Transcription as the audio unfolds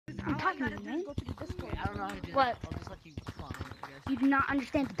talking to me, man? Go to the display. I don't know how to do What? that. I'll just let you climb, I guess. You do not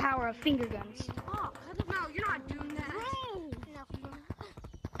understand the power of finger guns. Oh, no, you're not doing that.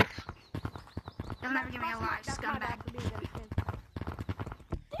 Don't ever give me a live scumbag.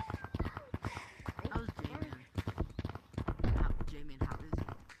 How's J-Man? J-Man, how is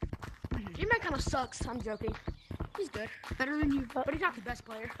he? J-Man kind of sucks. I'm joking. He's good. Better than you. But he's not the best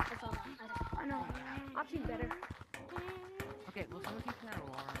player. That's all. I know. I've seen better. Okay, well, someone keep that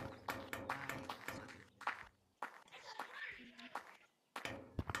alarm.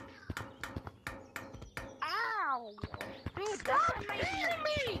 Ow! Dude, stop beating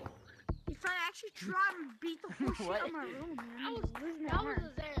me! If I actually try to beat the whole shit out of my room, man. That was a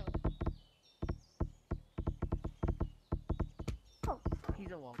zero. Oh.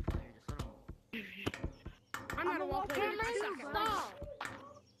 He's a wall player, just let him. I'm not a wall player. I suck at walls. Stop.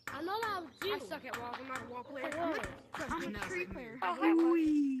 I know that was you. I suck at walls. I'm not a wall player. I'm a tree player. I'm not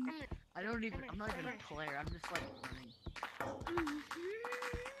even a player, I'm just like running.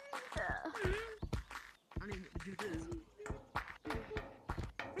 I don't even do this.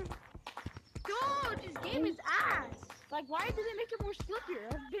 Dude, this game is ass. Like, why did they make it more slippier?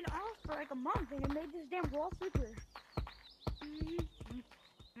 I've been off for like a month and it made this damn wall slippier.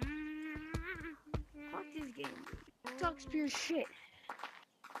 Fuck this game. Sucks pure shit.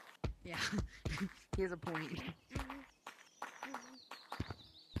 Yeah, he has a point.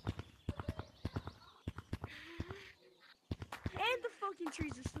 And the fucking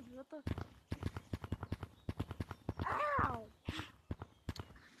trees are stupid. What the? Ow!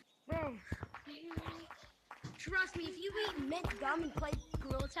 Bro. Trust me, if you eat mint gum and play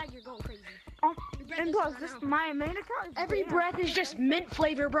Gorilla Tag, you're going crazy. And plus, this my main account. Every breath is just mint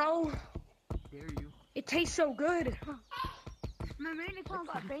flavor, bro. Dare you? It tastes so good. My main account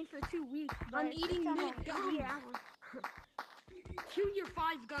got banned for 2 weeks. I'm but eating it's mint gum. Yeah. Cue your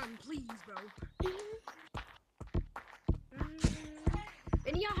 5 gun, please, bro.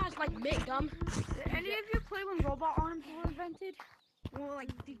 And y'all has like mint gum. Did any of you play when robot arms were invented? Well,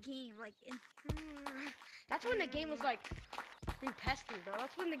 like the game, like that's when the game was like being tested, bro.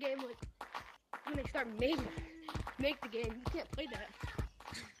 That's when the game like when they start make the game. You can't play that.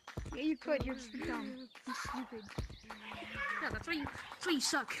 Yeah, you could. You're just dumb. You're stupid. Yeah, that's why you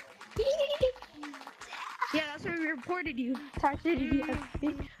suck. Yeah, that's why we reported you. Typed it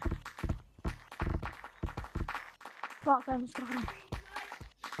in. Fuck, I almost got him.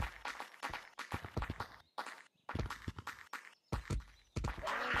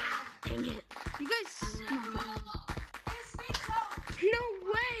 Dang it. You guys. No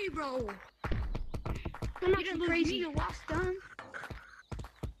way, bro. I'm not too crazy. Your last gun.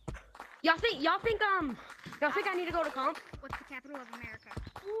 Y'all think I need to go to comp? What's the capital of America?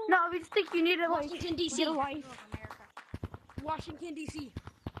 No, we just think you need to like Washington D.C. get a life. Of America. Washington D.C.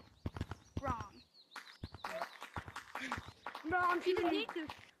 Wrong. Bro, I'm You shooting. need to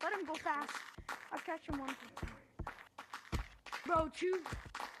let him go fast. I'll catch him one. Bro, two.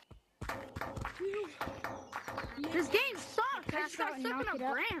 This game sucks. I just got stuck in a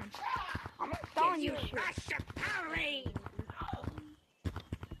branch. I'm telling you shit.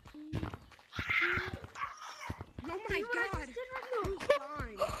 Oh my god.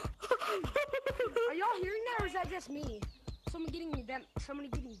 Fine. Are y'all hearing that or is that just me? Somebody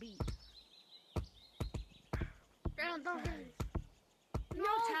getting beat. Don't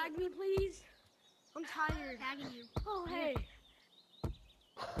No, tag me please. I'm tired. tagging you. Oh hey.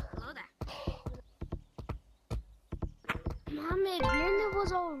 Hello there. Mohammed, Linda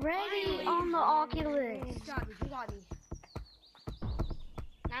was already on the Oculus. You got me.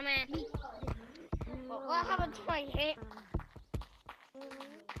 Nah, man. What happened to my hair?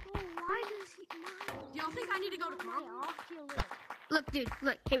 Why does he? Y'all think I need to go to comp? Oculus. Look, dude.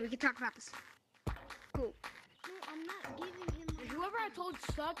 Look. Hey, we can talk about this. Cool. I'm not giving him. Whoever I told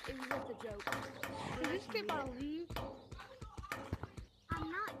sucked, it was just a joke. Is this kid about to leave? I'm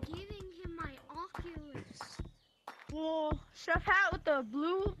not giving him my Oculus. Well, Chef Hat with the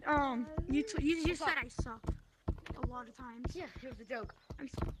blue. You just said I suck a lot of times. Yeah, it was a joke.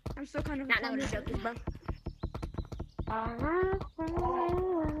 I'm still kind of. Not know what a joke is, bro. I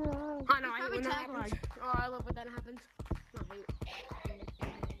know, I hate when that happens. Oh, I love when that happens. I hate.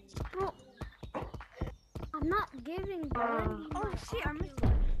 Well, I'm not giving Brandy. Oh shit, I missed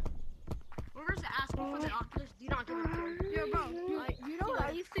it. Whoever's asking for the Oculus, do not give it to him.